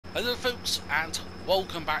Hello folks, and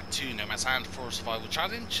welcome back to NML for Survival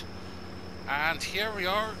Challenge. And here we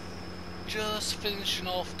are, just finishing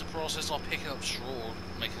off the process of picking up straw,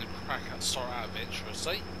 making a crack at start out of it, should I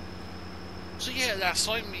say. So yeah, last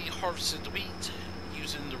time we harvested the wheat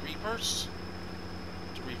using the reapers,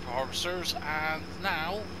 the reaper harvesters, and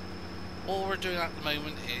now all we're doing at the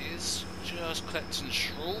moment is just collecting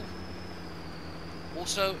straw.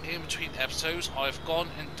 Also, in between episodes, I've gone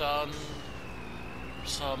and done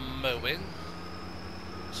some mowing.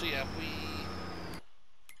 So yeah, we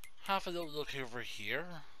have a little look over here.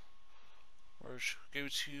 Where should we go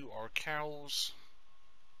to our cows?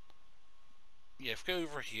 Yeah, if we go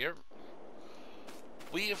over here,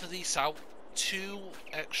 we have leased out 2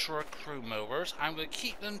 extra crew mowers. I'm going to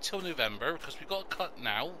keep them till November because we got a cut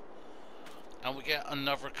now, and we get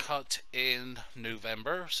another cut in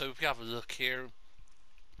November. So if you have a look here,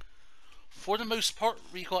 for the most part,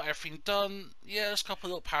 we got everything done. Yeah, there's a couple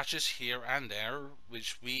of little patches here and there,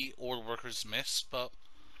 which we or the workers missed, but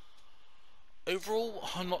overall,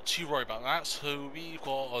 I'm not too worried about that. So we've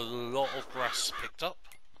got a lot of grass picked up.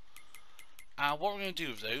 And what we're going to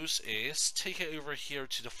do with those is take it over here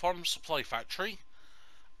to the farm supply factory,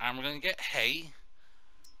 and we're going to get hay.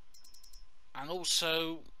 And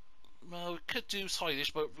also, well, we could do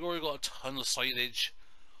silage, but we've already got a ton of silage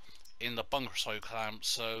in the bunker side clamp,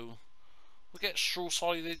 so we'll get straw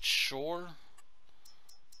silage, sure.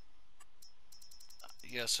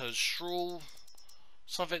 Yeah, so straw,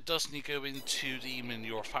 some of it does need to go into the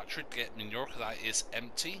manure factory to get manure, because that is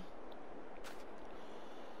empty.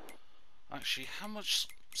 Actually, how much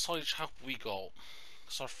silage have we got?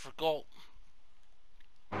 Because I forgot.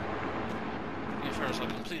 Yeah, first, I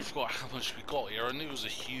completely forgot how much we got here. I knew it was a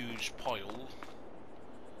huge pile.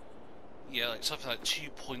 Yeah, like something like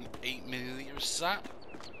 2.8 milliliters is that?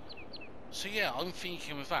 So yeah, I'm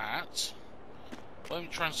thinking with that, when we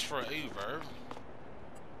transfer it over,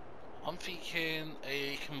 I'm thinking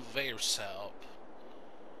a conveyor setup.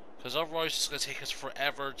 Because otherwise it's going to take us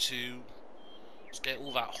forever to just get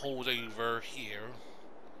all that hauled over here.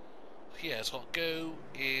 Yeah, it's got to go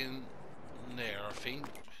in there, I think.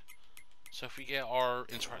 So if we get our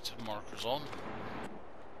interactive markers on.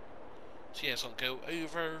 So yeah, it's got to go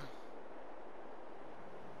over.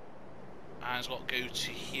 And it's got to go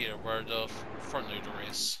to here where the front loader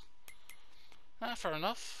is. Fair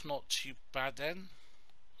enough, not too bad then.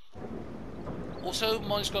 Also,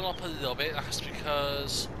 mine's gone up a little bit. That's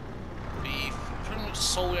because we've pretty much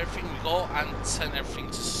sold everything we got and sent everything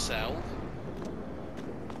to sell.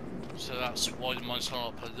 So that's why mine's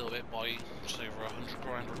gone up a little bit by just over 100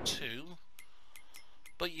 grand or 2.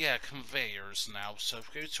 But yeah, conveyors now. So if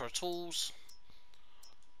we go to our tools,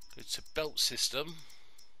 go to belt system.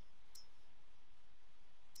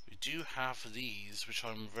 We do have these, which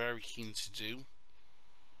I'm very keen to do.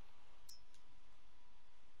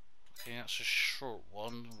 Okay, that's a short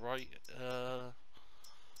one, right?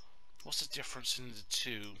 What's the difference in the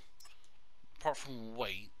two? Apart from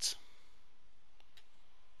weight.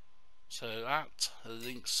 So that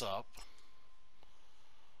links up.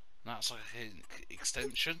 That's like an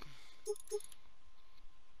extension.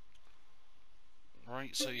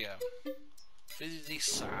 Right, so yeah. Visit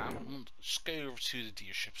Sam. Just go over to the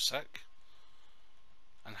dealership a sec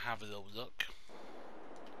and have a little look.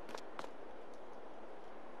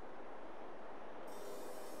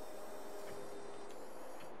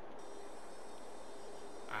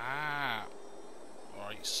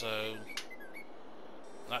 Right, so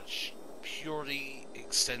that purely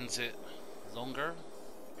extends it longer.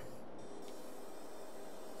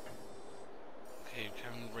 Okay, we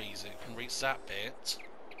can raise it. We can raise that bit.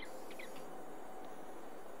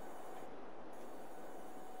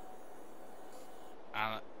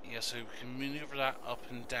 And yeah, so we can maneuver that up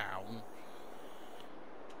and down.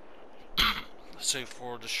 So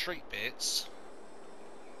for the straight bits,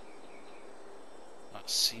 that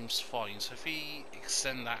seems fine. So if we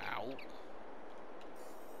extend that out,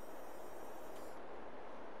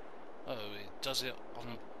 oh, it does it on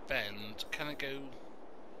a bend. Can it go?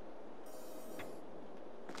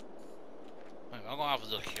 Wait, I'm gonna have a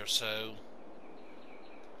look here. So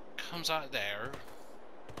comes out there.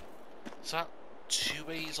 Is that 2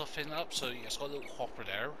 ways of filling up? So yeah, it's got a little hopper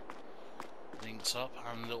there, links up,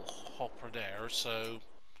 and a little hopper there. So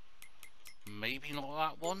maybe not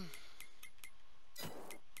that one.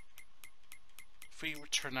 If we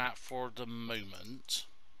return that for the moment,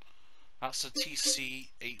 that's the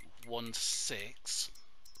TC816.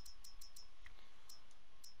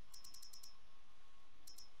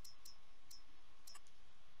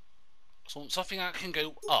 So something that can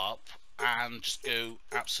go up and just go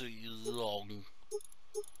absolutely long.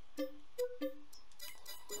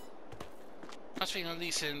 I think at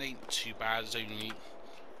least it ain't too bad. It's only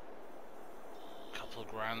a couple of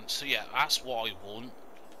grand. So yeah, that's what I want.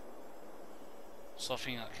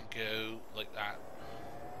 Something that can go like that.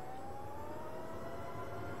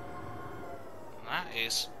 And that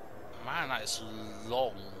is, man, that is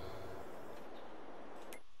long.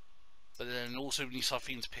 But then also we need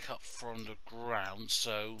something to pick up from the ground,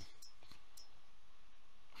 so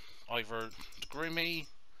either the Grimmy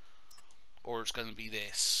or it's going to be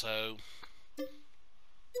this. So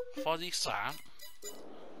for these that,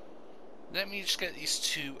 let me just get these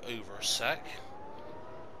two over a sec,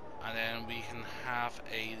 and then we can have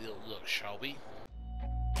a little look, shall we?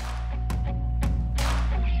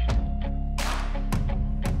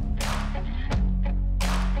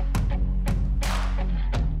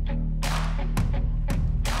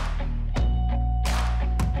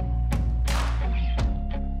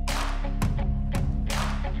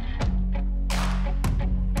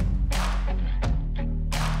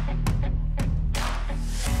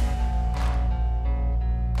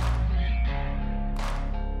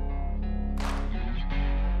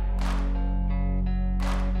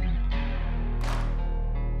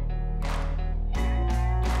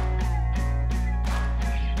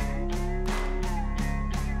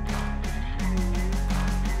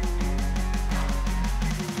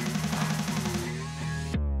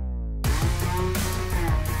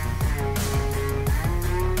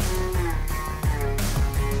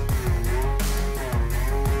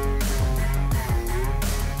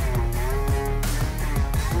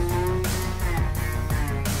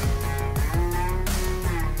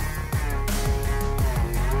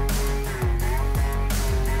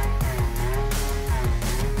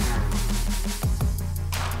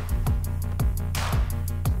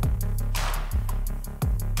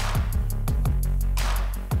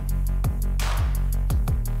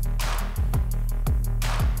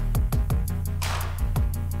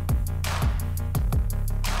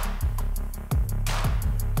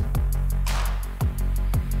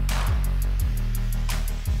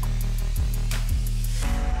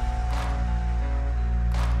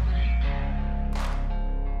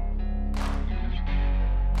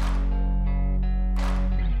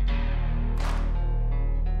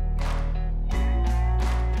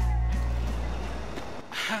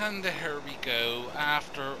 And there we go,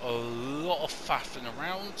 after a lot of faffing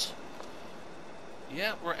around,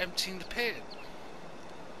 yeah, we're emptying the pit.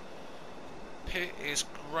 Pit is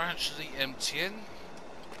gradually emptying,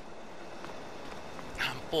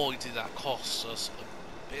 and boy did that cost us a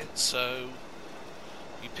bit. So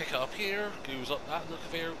you pick it up here, goes up that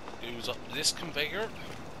conveyor, goes up this conveyor,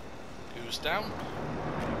 goes down,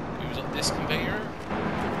 goes up this conveyor,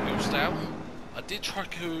 goes down. I did try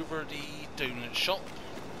to go over the donut shop.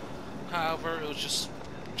 However, it was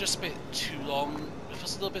just a bit too long. If it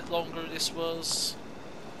was a little bit longer, then it'd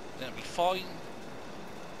be fine.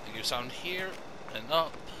 It goes down here, and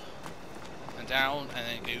up, and down, and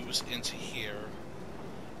then it goes into here.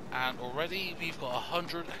 And already we've got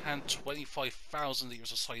 125,000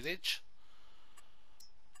 litres of silage.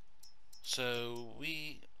 So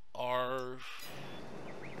we are...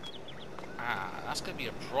 that's going to be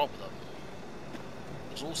a problem.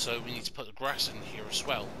 Because also we need to put the grass in here as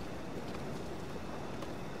well.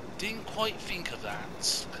 Didn't quite think of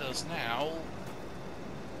that, because now,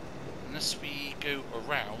 unless we go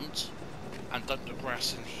around and dump the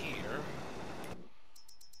grass in here,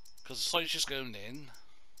 because the silage is going in,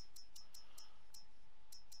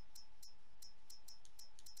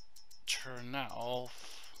 turn that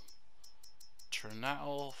off, turn that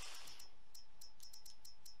off,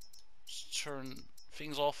 turn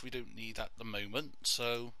things off we don't need at the moment,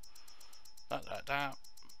 so that,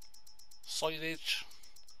 silage.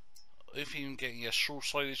 If you're getting a short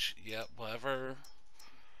silage, yeah, whatever.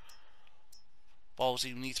 But obviously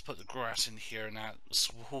you need to put the grass in here and that as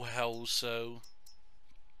well, so...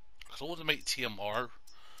 Because I want to make TMR.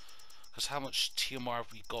 Because how much TMR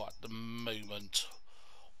have we got at the moment?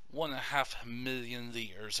 1.5 million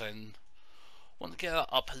litres, and I want to get that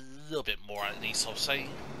up a little bit more at least, I'll say.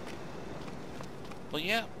 But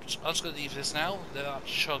yeah, I'm just going to leave this now, let that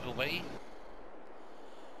chug away.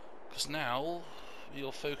 Because now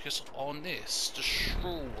we'll focus on this, the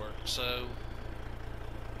straw work. So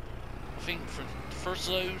I think for the first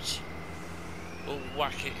load we'll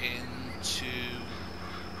whack it into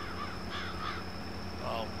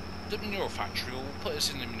the manure factory. We'll put this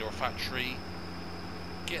in the manure factory,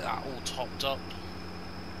 get that all topped up,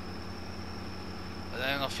 and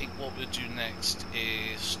then I think what we'll do next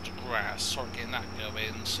is the grass, start getting that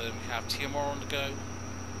going so we have TMR on the go.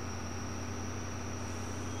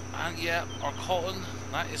 And yeah, our cotton,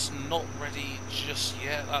 that is not ready just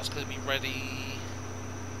yet. That's going to be ready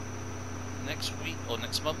next week or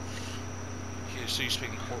next month. Here, so you're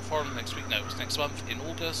speaking Port Farm next week? No, it's next month in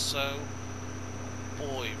August. So,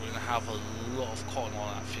 boy, we're going to have a lot of cotton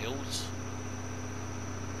on that field.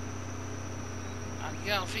 And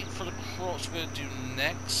yeah, I think for the crops we're going to do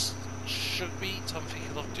next, sugar beet I'm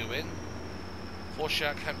thinking of doing.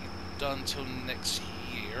 Fortunately, that can't be done until next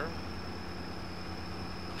year.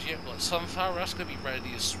 Yeah, we've got sunflower, that's going to be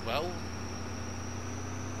ready as well.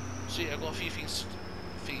 So yeah, I've got a few things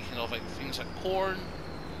thinking of, like things like corn,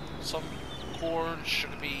 some corn,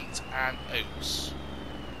 sugar beet, and oats.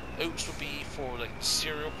 Oats would be for like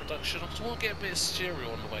cereal production, so we'll get a bit of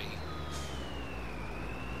cereal on the way.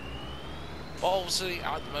 But obviously,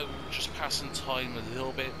 at the moment, we're just passing time a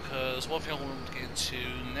little bit, because one thing I want to get into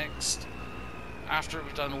next, after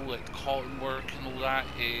we've done all like the cotton work and all that,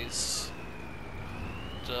 is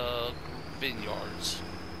the vineyards.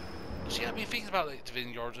 So yeah, I've been thinking about like the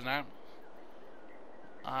vineyards and that.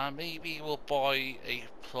 Maybe we'll buy a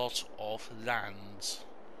plot of land.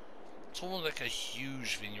 It's almost like a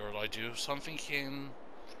huge vineyard I do. So I'm thinking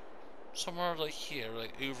somewhere like here,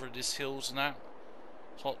 like over these hills and that.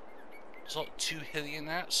 It's not too hilly in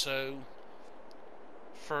that, so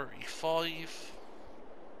 35,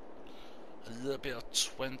 a little bit of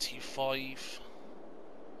 25.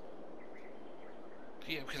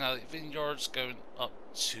 Yeah, we can have like vineyards going up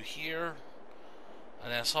to here,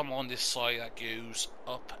 and then some on this side that goes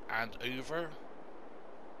up and over.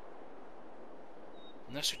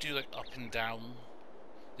 Unless we do like up and down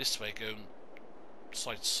this way, going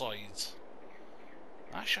side to side.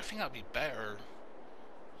 Actually, I think that'd be better.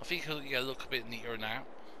 I think it'll look a bit neater now.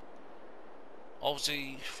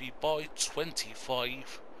 Obviously, if we buy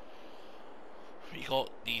 25, we got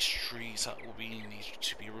these trees that will be need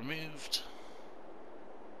to be removed.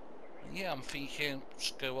 And yeah, I'm thinking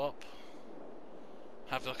just go up,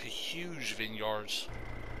 have like a huge vineyard.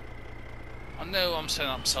 I know I'm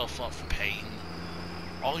setting myself up for pain.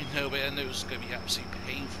 I know, but I know it's going to be absolutely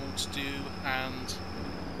painful to do. And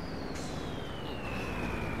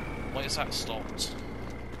why is that stopped?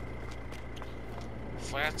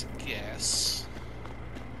 If I had to guess,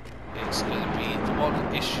 it's going to be the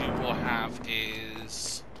one issue we'll have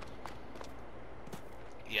is,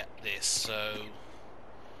 yeah, this. So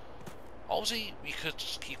obviously we could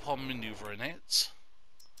just keep on maneuvering it.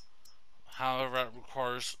 However, it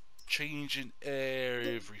requires changing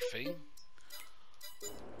everything.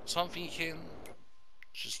 So I'm thinking,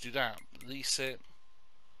 just do that, release it.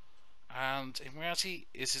 And in reality,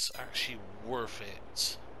 is this actually worth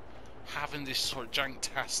it? Having this sort of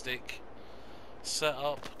janktastic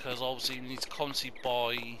setup, because obviously we need to constantly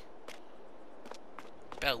buy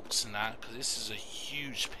belts and that, because this is a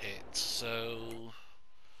huge pit. So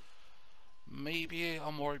maybe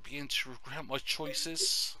I'm already beginning to regret my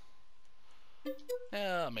choices.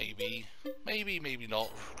 Yeah, maybe not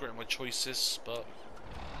regret my choices, but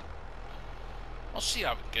I'll see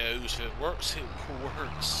how it goes. If it works, it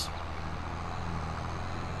works.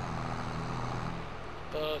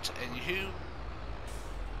 But anywho,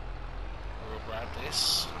 we'll grab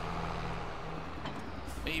this.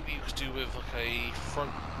 Maybe you could do with like a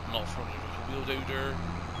front, not front, like a wheel loader.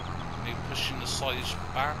 Maybe pushing the silage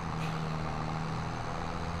back.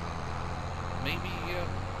 Maybe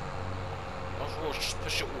I'll just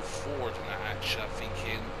push it all forward. And that actually, I'm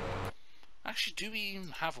thinking. Actually, do we even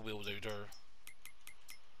have a wheel loader?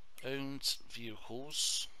 Owned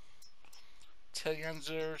vehicles,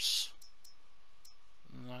 telehandlers.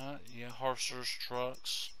 Yeah, horsers,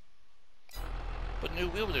 trucks, but no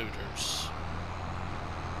wheel loaders.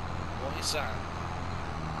 What is that?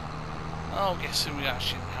 Oh, I'm guessing we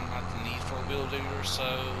actually haven't had the need for a wheel loader,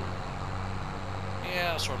 so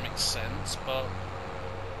yeah, that sort of makes sense. But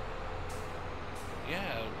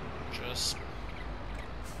yeah, just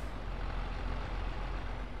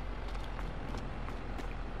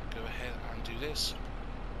go ahead and do this.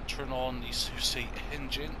 Turn on the two-seat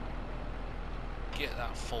engine. Get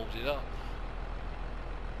that folded up.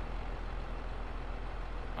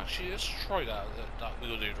 Actually, let's try that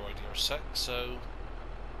wheel loader idea a sec. So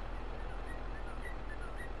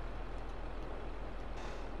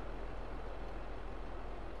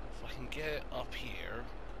if I can get it up here,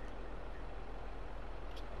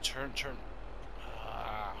 turn.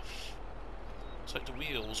 It's like the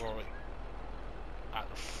wheels are like at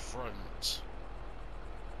the front.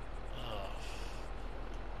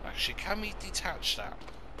 Actually, can we detach that?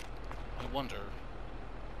 I wonder.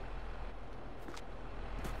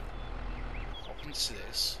 Hop into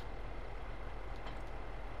this.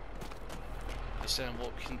 Because then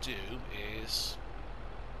what we can do is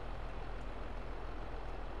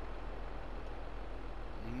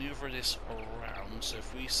maneuver this around. So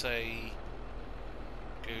if we say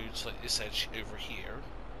go to like this edge over here,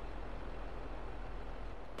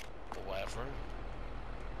 or whatever.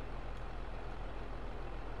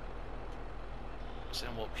 So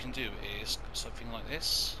then what we can do is something like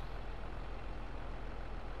this.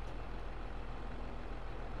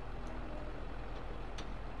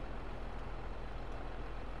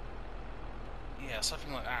 Yeah,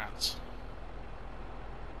 something like that. It's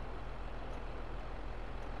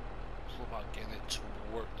all about getting it to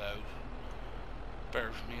work though. Bear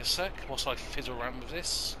with me a sec whilst I fiddle around with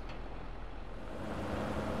this.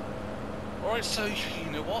 Alright, so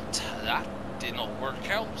you know what? That did not work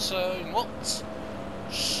out, so you know what?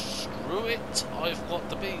 Screw it. I've got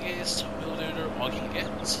the biggest wheel loader I can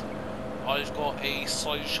get. I've got a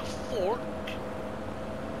silage fork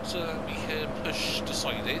so that we can push the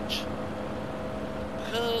silage.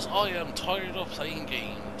 Because I am tired of playing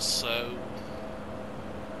games, so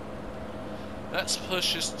let's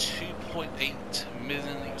push this 2.8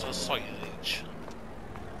 million litres of silage.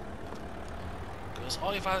 Because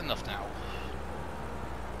I've had enough now.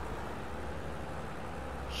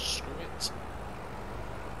 Screw it.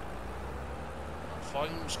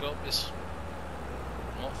 Fine, let's go up this.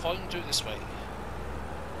 Not fine, do it this way.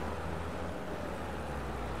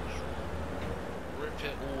 Rip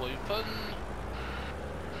it all open.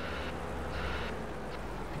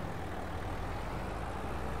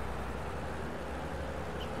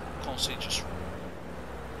 Constantly just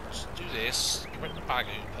do this, rip the bag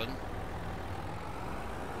open.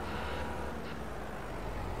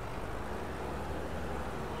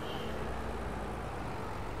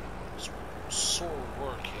 It's sort of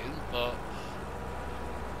working, but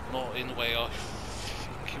not in the way I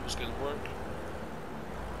think it was going to work.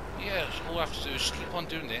 Yeah, all I have to do is just keep on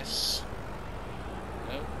doing this.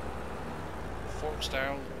 Nope. Forks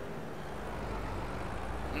down.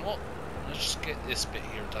 You know what? Let's just get this bit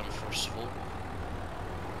here done first of all.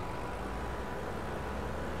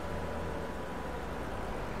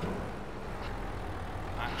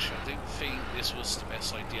 Actually, I don't think this was the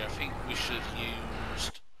best idea. I think we should have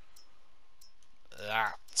used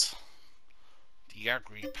that. The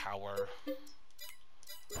agri power.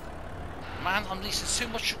 Man, I'm leasing so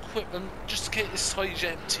much equipment just to get this silage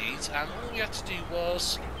emptied, and all we had to do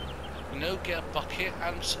was, you know, get a bucket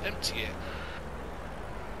and just empty it.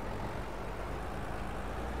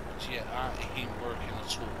 Yeah, that ain't working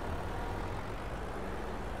at all.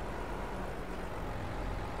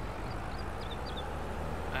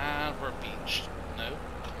 And we're beached. No,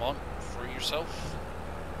 come on, free yourself.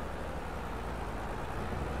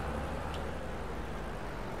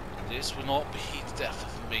 This will not be the death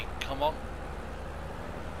of me, come on.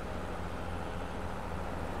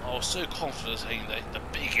 I was so confident saying that the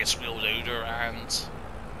biggest wheel loader, and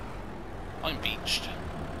I'm beached.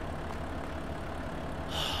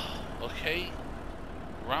 Okay,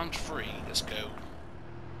 round 3, let's go.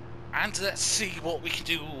 And let's see what we can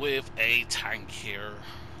do with a tank here.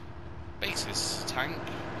 Basis tank,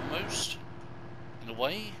 almost, in a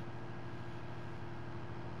way.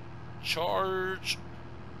 Charge.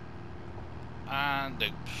 And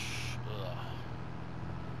nope. Ugh.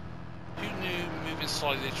 Who knew moving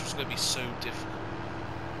silage was going to be so difficult?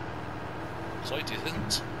 So I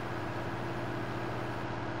didn't.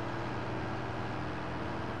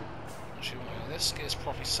 Let's get this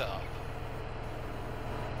properly set up.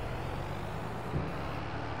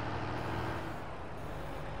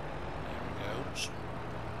 There we go.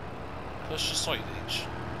 Push the silage.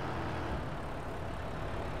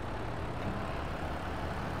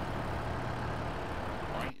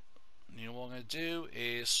 Right. Now what I'm going to do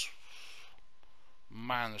is...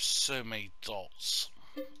 Man, there's so many dots.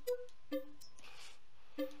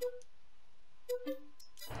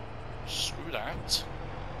 Screw that.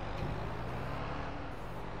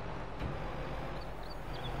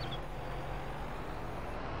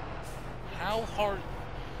 How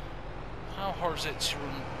hard is it to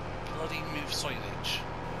bloody move silage?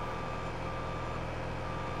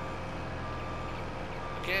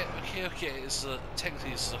 Okay, it's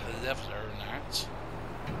technically it's like a leveler and that.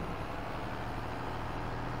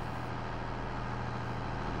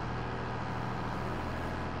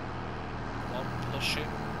 Well, push it.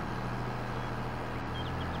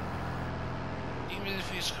 Even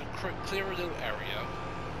if you clear a little area,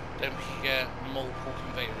 then we can get multiple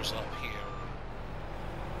conveyors up here.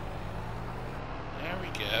 There we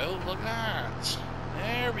go, look at that.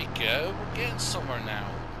 There we go, we're getting somewhere now.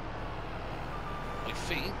 I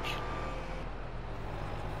think.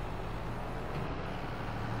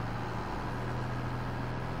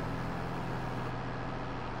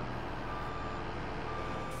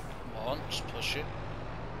 Come on, just push it.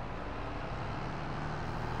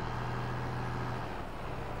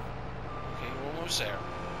 almost there.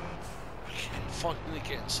 Okay, finally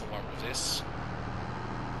getting somewhere with this.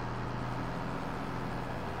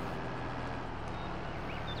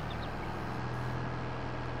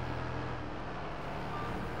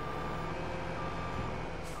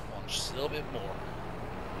 Come on, just a little bit more.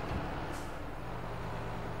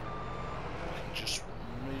 I can just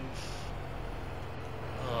remove.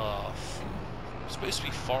 I'm supposed to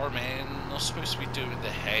be farming, not supposed to be doing the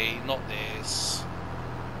hay, not this.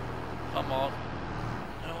 Come on.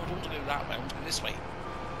 No, I don't want to go that way, I want to go this way.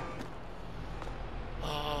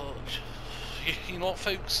 You know what,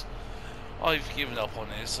 folks? I've given up on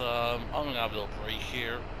this. I'm going to have a little break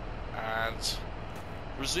here and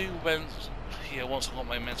resume when, once I've got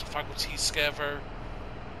my mental faculties together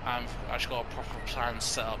and I've actually got a proper plan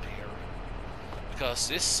set up here. Because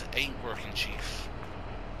this ain't working, Chief.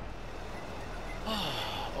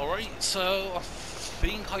 Alright, so I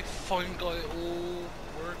think I finally got it all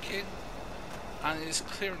working, and it's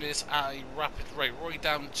clearing this at a rapid rate, right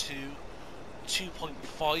down to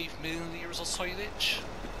 2.5 million litres of silage.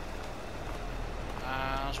 And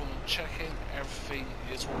I just want to check in, everything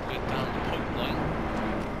is all good down the pipeline.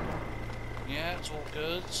 Yeah, it's all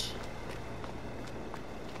good.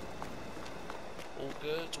 All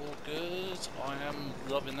good, all good. I am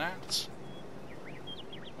loving that.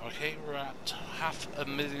 Okay, we're at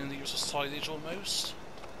 500,000 litres of silage almost.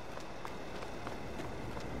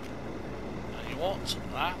 And you know what?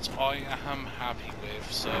 That I am happy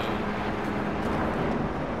with. So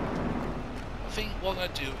I think what I'm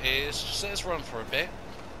going to do is just let us run for a bit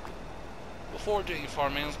before doing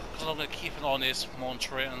farming, because I'm going to keep an eye on this,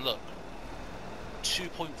 monitor it, and look,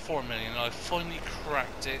 2.4 million. I finally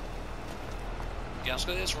cracked it. Yeah, let's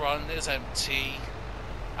let this run. Let this empty.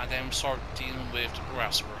 And then start dealing with the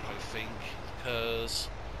grass work, I think, because,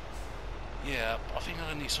 yeah, I think I'm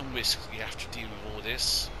going to need some whiskey after dealing with all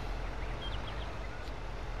this.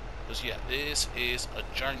 Because, yeah, this is a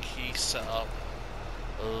janky setup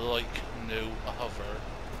like no other.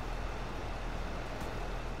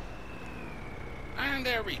 And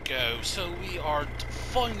there we go, so we are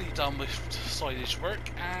finally done with the silage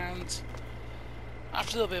work, and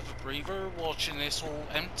after a little bit of a breather, watching this all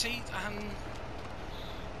emptied, and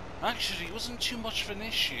actually, it wasn't too much of an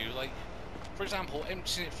issue. Like, for example,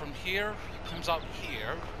 emptying it from here, it comes out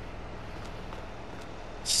here.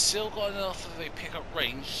 Still got enough of a pickup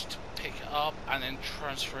range to pick it up and then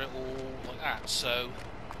transfer it all like that. So,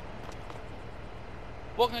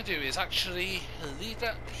 what I'm going to do is actually leave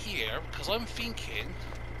that here, because I'm thinking,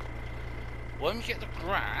 when we get the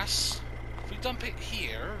grass, if we dump it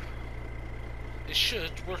here, it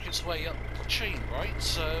should work its way up the chain, right?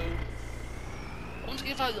 So I want to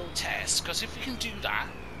give that a little test, because if we can do that,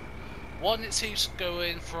 one, it saves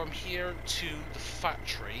going from here to the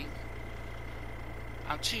factory,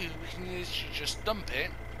 and two, we can literally just dump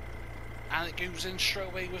it, and it goes in straight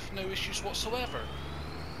away with no issues whatsoever.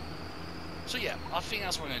 So yeah, I think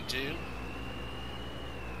that's what I'm going to do.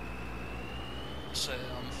 So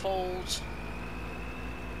unfold.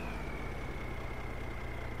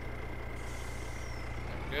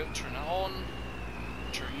 There we go, turn it on.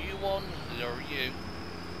 Turn you on, lower you.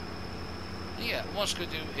 And yeah, what I'm going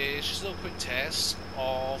to do is just a little quick test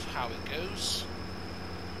of how it goes.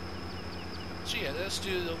 So yeah, let's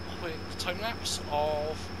do a little quick time lapse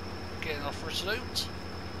of getting our first load,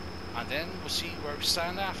 and then we'll see where we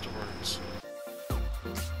stand afterwards.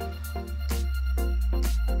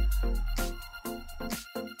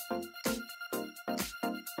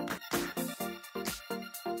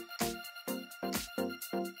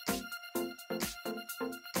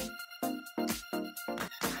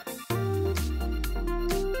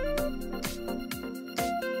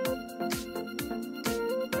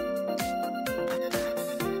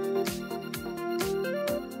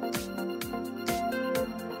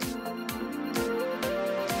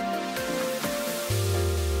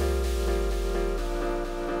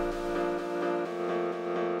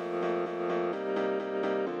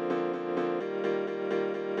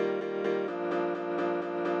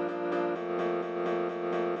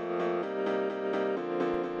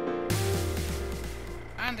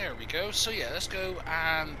 And there we go. So yeah, let's go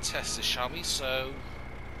and test this, shall we? So,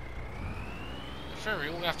 very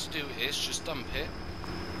all we have to do is just dump it.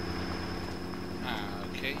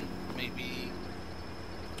 Okay, maybe.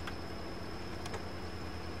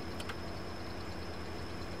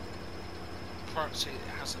 Parts it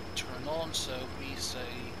hasn't turned on, so we say,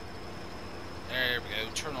 there we go,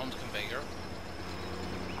 turn on the conveyor.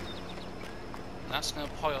 And that's going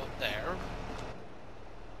to pile up there.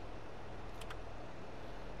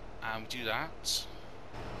 And we do that.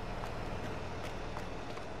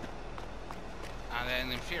 And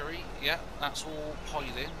then in theory, yeah, that's all piling.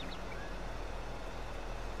 Okay,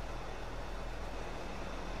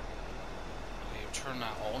 we'll turn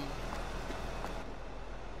that on.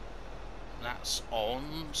 That's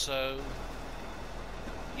on, so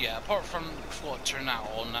yeah, apart from before I turn that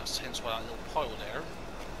on, that's hence why that little pile there.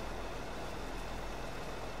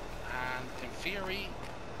 And in theory,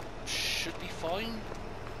 should be fine.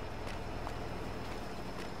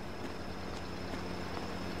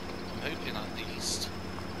 I'm hoping at least.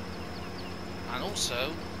 And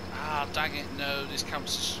also, dang it, no, this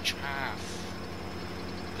counts as chaff.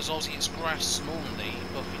 Because obviously it's grass normally,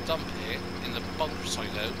 but if we dump it in the bunker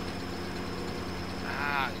silo,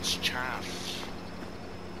 it's chaff.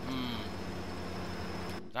 We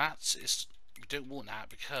don't want that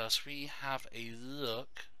because we have a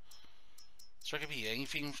look. Is there going to be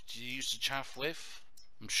anything to use the chaff with?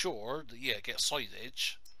 I'm sure that, yeah, get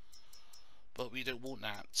silage. But we don't want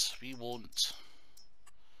that. We want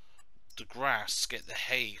the grass to get the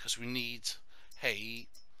hay because we need hay.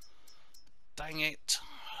 Dang it.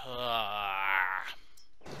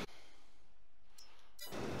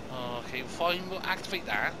 Okay, fine, we'll activate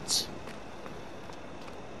that.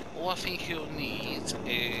 All I think you'll need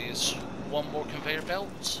is one more conveyor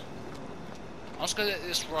belt. I'm just going to let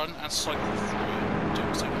this run and cycle through, do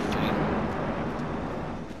its own thing.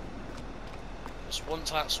 Because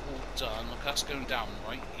once that's all done, look, that's going down,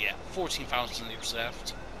 right? Yeah, 14,000 litres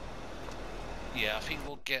left. Yeah, I think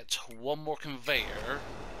we'll get one more conveyor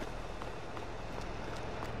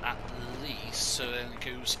at least, so then it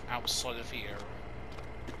goes outside of here.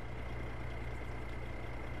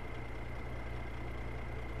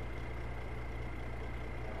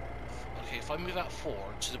 Okay, if I move that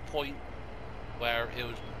forward to the point where it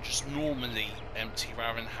would just normally empty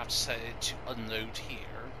rather than have to set it to unload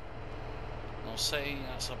here, I'll say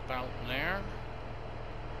that's about there.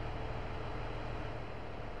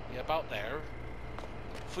 Yeah, about there.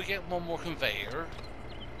 If we get one more conveyor,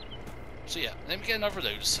 so yeah, let me get another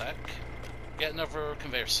load a sec, get another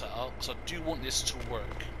conveyor set up, because I do want this to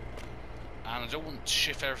work, and I don't want to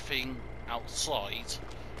shift everything outside,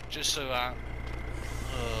 just so that,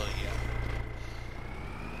 yeah.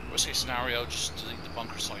 Worst case scenario, just delete the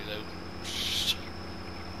bunker silo.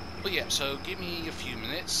 But yeah, so give me a few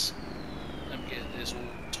minutes, let me get this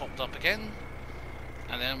all topped up again,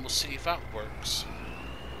 and then we'll see if that works.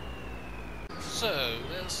 So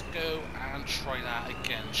let's go and try that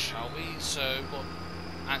again, shall we? So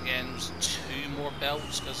at the end it was 2 more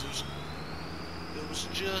belts because it was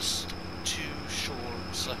just too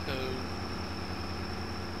short. So you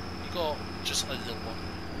got just a little one.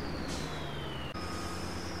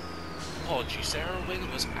 Apologies there,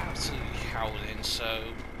 wind was absolutely howling. So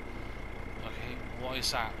okay, why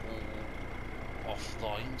is that all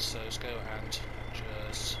offline? So let's go and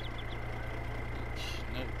just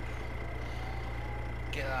nope.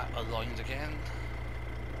 Get that aligned again.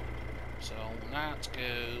 So that's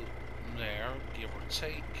go there, give or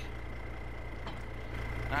take.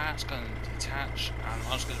 That's going to detach, and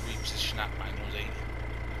I'm just going to reposition that manually,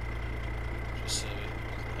 just so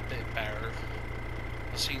it's a bit better.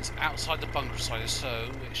 The scene's outside the bunker side,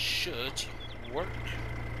 so it should work.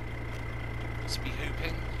 Let's be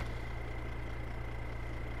hooping.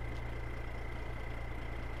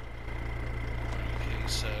 Okay,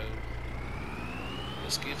 so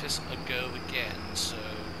let's give this a go again. So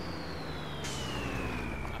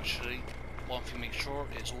actually, one thing, make sure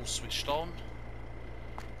it's all switched on.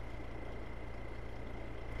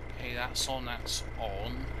 Okay, that's on, that's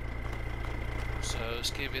on. So let's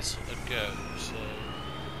give this a go. So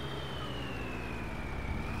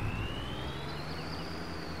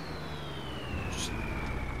just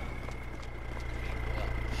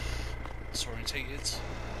disorientated.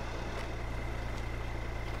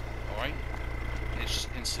 Alright. It's just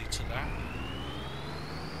instantly to that.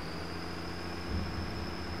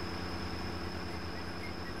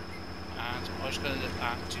 And I'm just going to let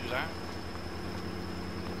that do that.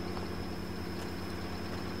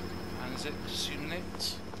 And is it consuming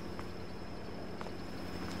it?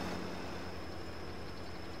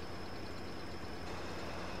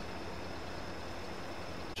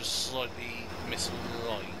 Just slightly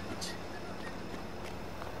misaligned.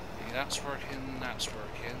 Okay, that's working, that's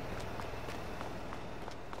working.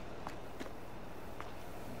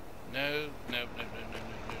 No, no, no, no, no, no,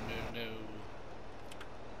 no, no, no.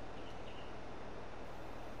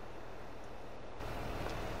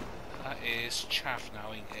 That is chaff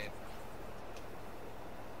now, ain't it?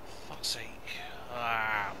 Fuck's sake.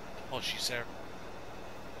 Apologies there.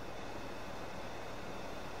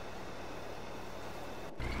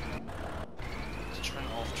 Turn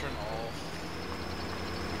it off, turn it off.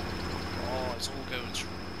 Oh, it's all going to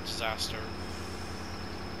disaster.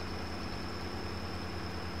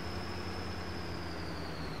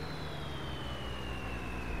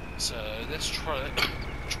 So let's try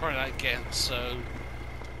that again. So,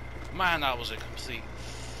 man, that was a complete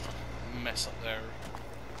mess up there.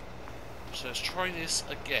 So let's try this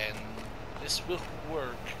again. This will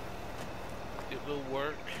work. It will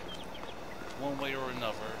work one way or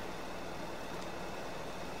another.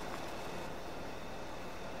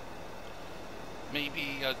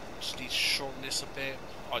 Maybe I just need to shorten this a bit.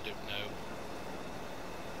 I don't know.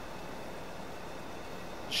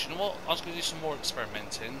 You know what? I was going to do some more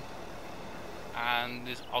experimenting, and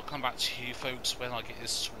I'll come back to you folks when I get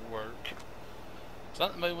this to work. So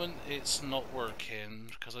at the moment it's not working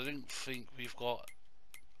because I don't think we've got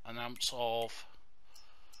an ounce of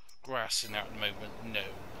grass in there at the moment. No.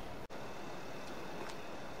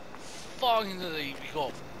 Finally we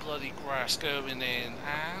got bloody grass going in,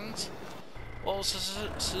 and what was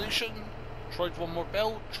the solution? Tried one more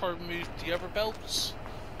belt, tried to remove the other belts.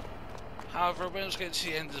 However, when I was getting to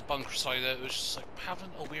the end of the bunker side, it was just like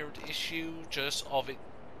having a weird issue just of it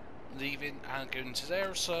leaving and going into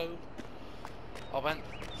there, so I went,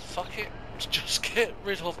 fuck it, just get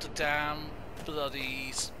rid of the damn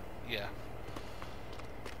bloody, yeah.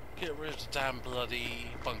 Get rid of the damn bloody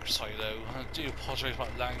bunker silo. I do apologise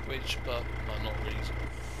about language, but well, not really.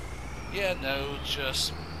 Yeah, no,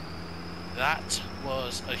 just that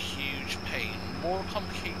was a huge pain. More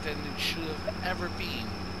complicated than it should have ever been.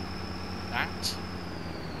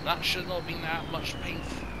 That should not have been that much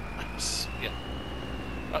painful. Yeah,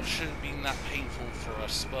 that shouldn't have been that painful for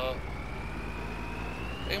us, but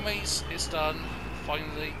anyways, it's done,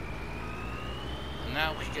 finally. And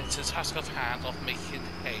now we get to the task of hand of making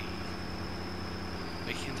hay.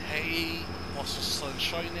 Making hay whilst the sun's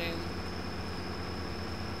shining,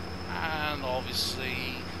 and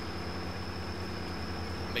obviously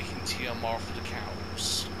making TMR for the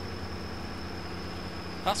cows.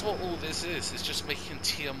 That's what all this is, it's just making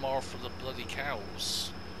TMR for the bloody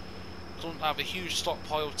cows. Don't have a huge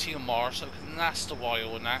stockpile of TMR so it can last a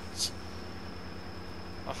while and that.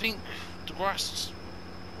 I think the grass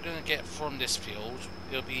we're going to get from this field,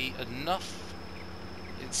 it'll be enough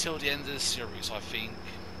until the end of the series, I think.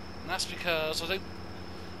 And that's because I don't...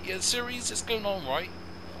 Yeah, the series is going on right.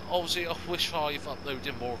 Obviously I wish I've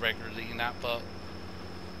uploaded more regularly in that, but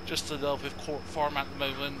just the love with Court Farm at the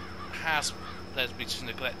moment has led me to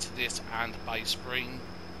neglect this and by spring.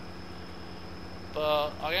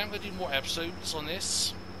 But I am going to do more episodes on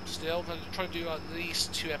this. Still, I'm going to try to do at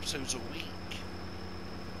least 2 episodes a week.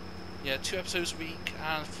 Yeah, 2 episodes a week,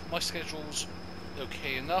 and my schedule's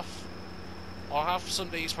okay enough. I'll have some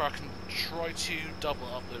days where I can try to double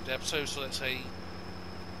upload episodes, so let's say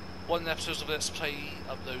one episode of Let's Play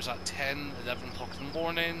uploads at 10, 11 o'clock in the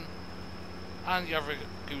morning, and the other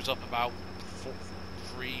goes up about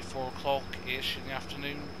 4 o'clock-ish in the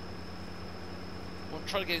afternoon. We'll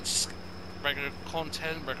try to get into regular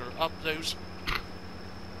content, regular uploads,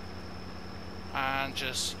 and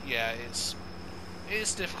just, yeah, it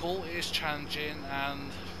is difficult, it is challenging,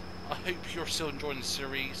 and I hope you're still enjoying the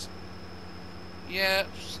series. Yeah,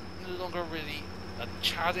 it's no longer really a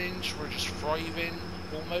challenge, we're just thriving,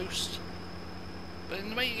 almost. But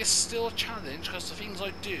in a way it's still a challenge, because the things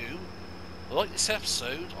I do, like this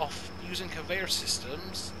episode, of using conveyor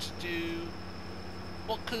systems to do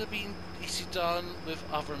what could have been easily done with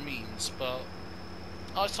other means, but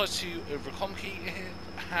I decided to overcomplicate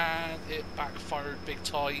it, and it backfired big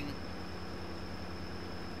time,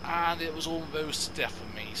 and it was almost death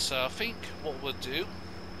for me. So I think what we'll do,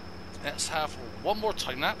 let's have one more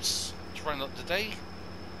time lapse to round up the day.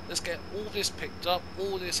 Let's get all this picked up,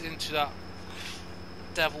 all this into that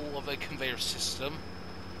devil of a conveyor system,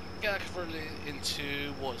 get that converted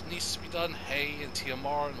into what needs to be done, hay and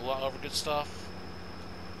TMR and all that other good stuff.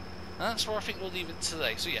 And that's where I think we'll leave it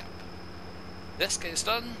today. So yeah, let's get this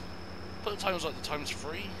done, put the timers like the times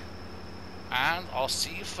 3, and I'll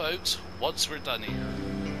see you folks once we're done here.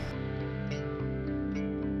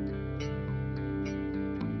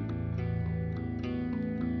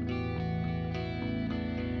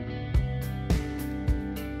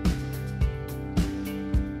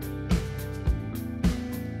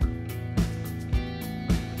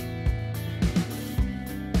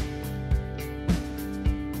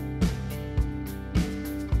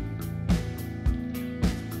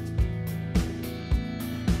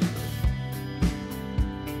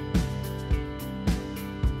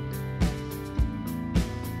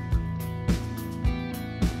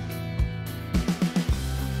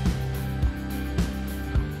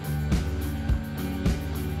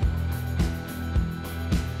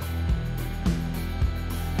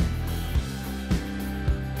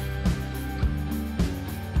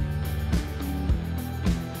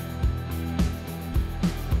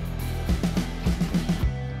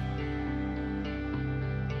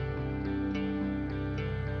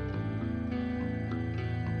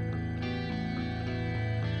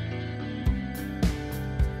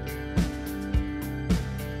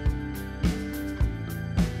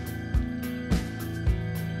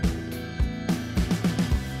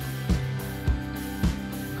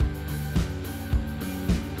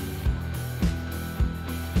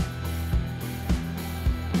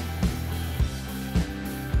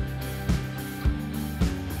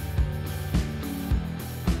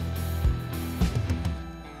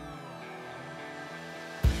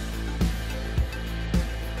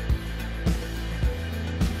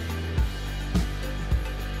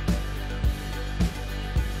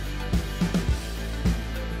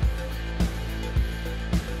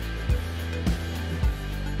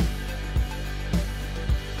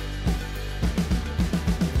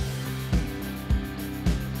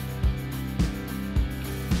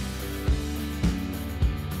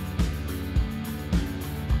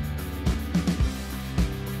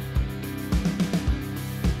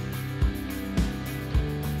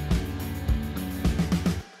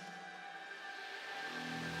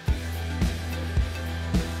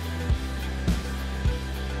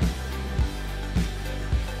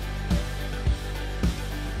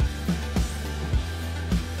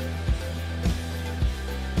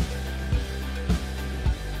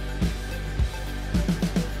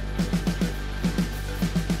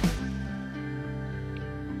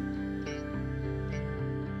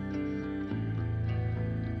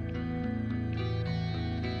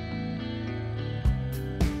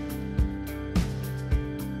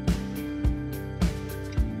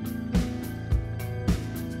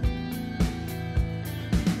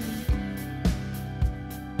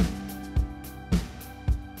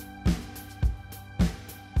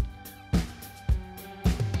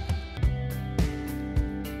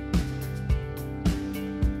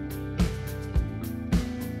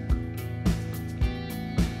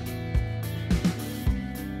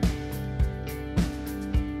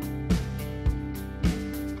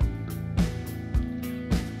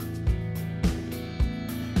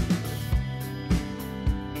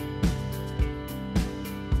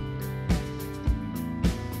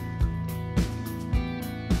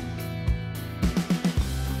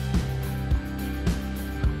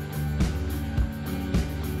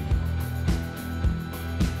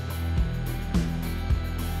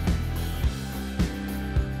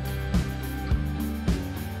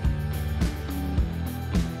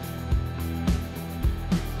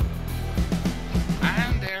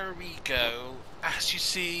 as you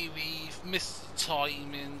see, we've missed the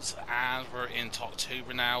timings and we're into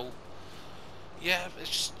October now. Yeah, it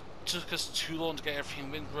just took us too long to get everything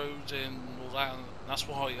windrowed and all that, and that's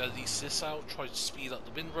why I leased this out, tried to speed up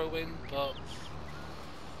the windrowing, but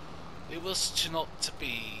it was not to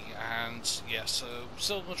be. And yeah, so I'm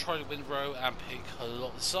still going to try the windrow and pick a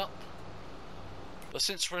lot of this up. But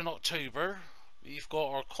since we're in October, we've got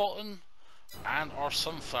our cotton and our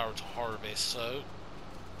sunflower to harvest, so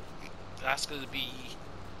that's going to be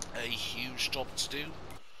a huge job to do.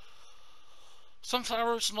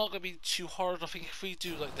 Sunflower's not going to be too hard. I think if we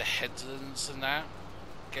do like the headlands and that,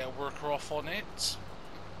 get a worker off on it,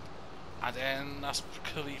 and then that's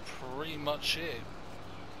going to be pretty much it.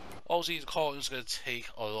 Obviously the cotton's going to take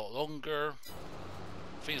a lot longer.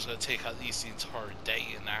 I think it's going to take at least the entire day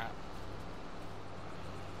in that.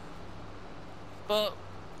 But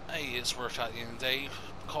hey, it's worth it at the end of the day.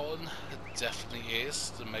 Cotton, it definitely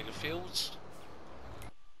is, the mega fields.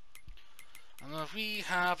 And we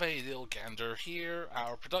have a little gander here at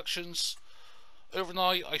our productions.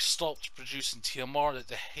 Overnight I stopped producing TMR, let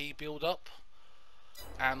the hay build up,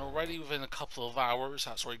 and already within a couple of hours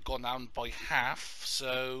that's already gone down by half.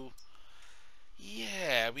 So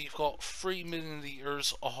yeah, we've got 3 million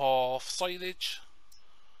litres of silage.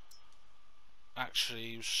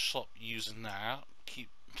 Actually, stop using that.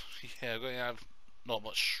 Yeah, we're going to have not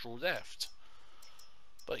much straw left.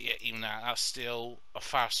 But yeah, even that's still a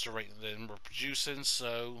faster rate than we're producing.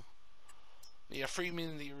 So yeah, 3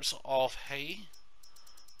 million litres of hay,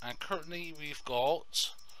 and currently we've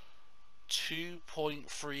got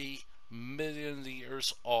 2.3 million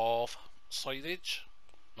litres of silage,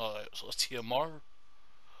 so TMR.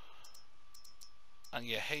 And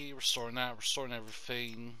yeah, hay, restoring that, restoring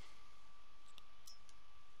everything.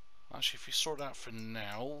 Actually, if we store that for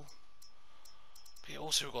now, we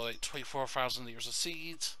also got like 24,000 litres of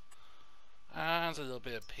seed and a little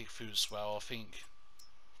bit of pig food as well. I think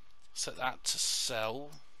set that to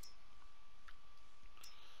sell.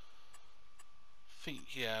 I think,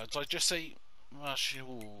 yeah, did I just say, actually,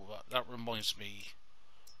 ooh, that reminds me,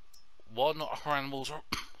 one, our animals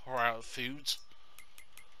are out of food,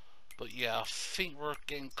 but yeah, I think we're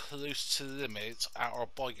getting close to the limit at our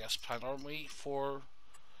biogas plant, aren't we, for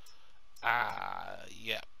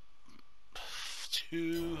yeah,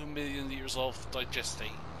 2 million litres of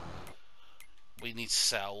digestate we need to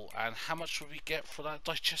sell. And how much would we get for that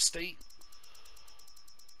digestate?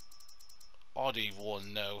 I don't even want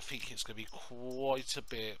to know. I think it's going to be quite a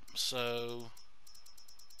bit. So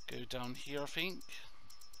go down here, I think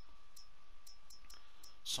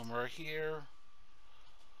somewhere here,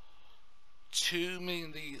 2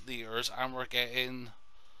 million litres, and we're getting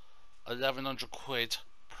 1100 quid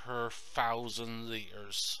per 1,000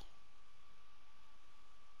 litres.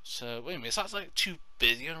 So wait a minute, so that's like 2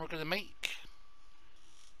 billion we're gonna make?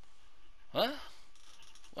 Huh?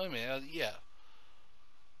 Wait a minute, yeah.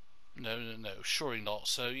 No, surely not.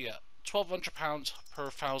 So yeah, £1,200 per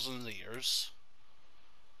 1,000 litres.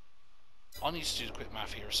 I need to do the quick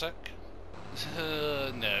math here a sec.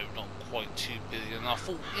 No, not quite 2 billion. I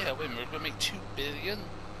thought, yeah, wait a minute, we're gonna make 2 billion?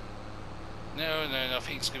 No, I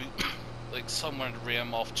think it's gonna be like somewhere in the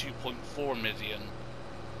realm of 2.4 million.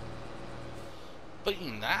 But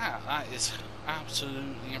even that is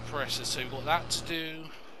absolutely impressive. So we've got that to do,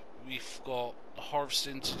 we've got the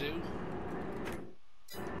harvesting to do.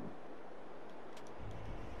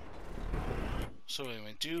 So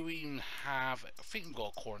anyway, do we even have, I think we've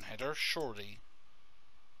got a corn header, surely.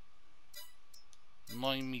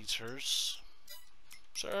 9 meters.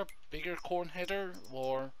 Is there a bigger corn header?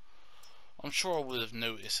 Or, I'm sure I would have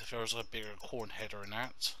noticed if there was a bigger corn header in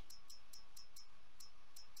that.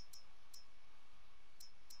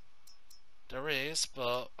 There is,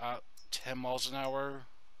 but at 10 miles an hour,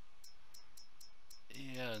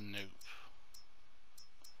 yeah, nope.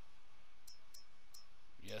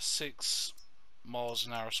 Yeah, 6 miles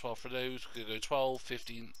an hour as well for those. We could go 12,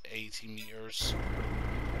 15, 18 meters.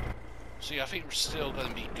 So yeah, I think we're still going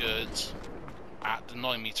to be good at the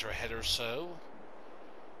 9 meter header or so.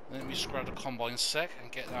 Let me just grab the combine sec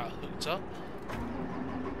and get that hooked up.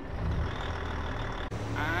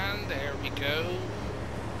 And there we go.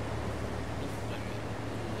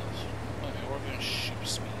 We're going super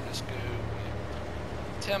speed. Let's go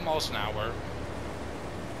 10 miles an hour.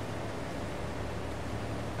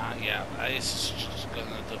 And yeah, it's just going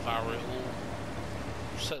to devour it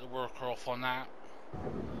all. Set the worker off on that.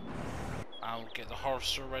 I'll get the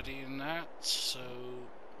harvester ready in that. So,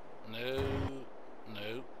 no,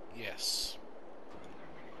 yes.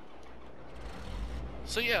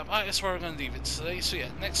 So yeah, that's where I'm going to leave it today. So yeah,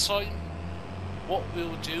 next time, what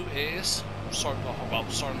we'll do is starting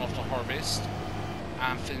off the harvest.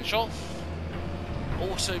 and finish off.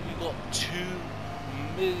 Also, we've got 2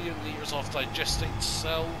 million litres of digestate to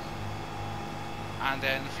sell. And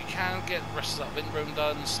then if we can get the rest of that windrow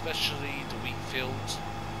done, especially the wheat field,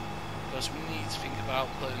 because we need to think about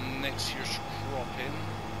putting next year's crop in.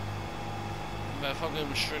 You know, if I'm going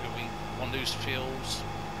with sugar wheat on those fields,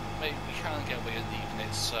 maybe we can get away with leaving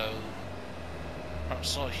it, so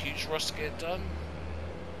perhaps not a huge rush to get it done.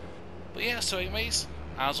 But yeah, so anyways,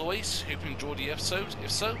 as always, hope you enjoyed the episode.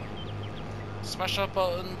 If so, smash that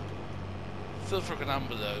button, feel free to down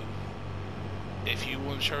below. If you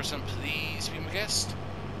want to share some, please be my guest.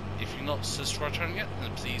 If you're not subscribed to the channel yet,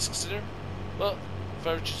 then please consider. But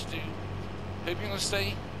without just do, hope you're going to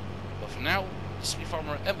stay. But for now, this is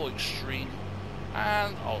Farmer NML Extreme,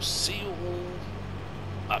 and I'll see you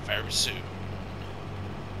all very soon.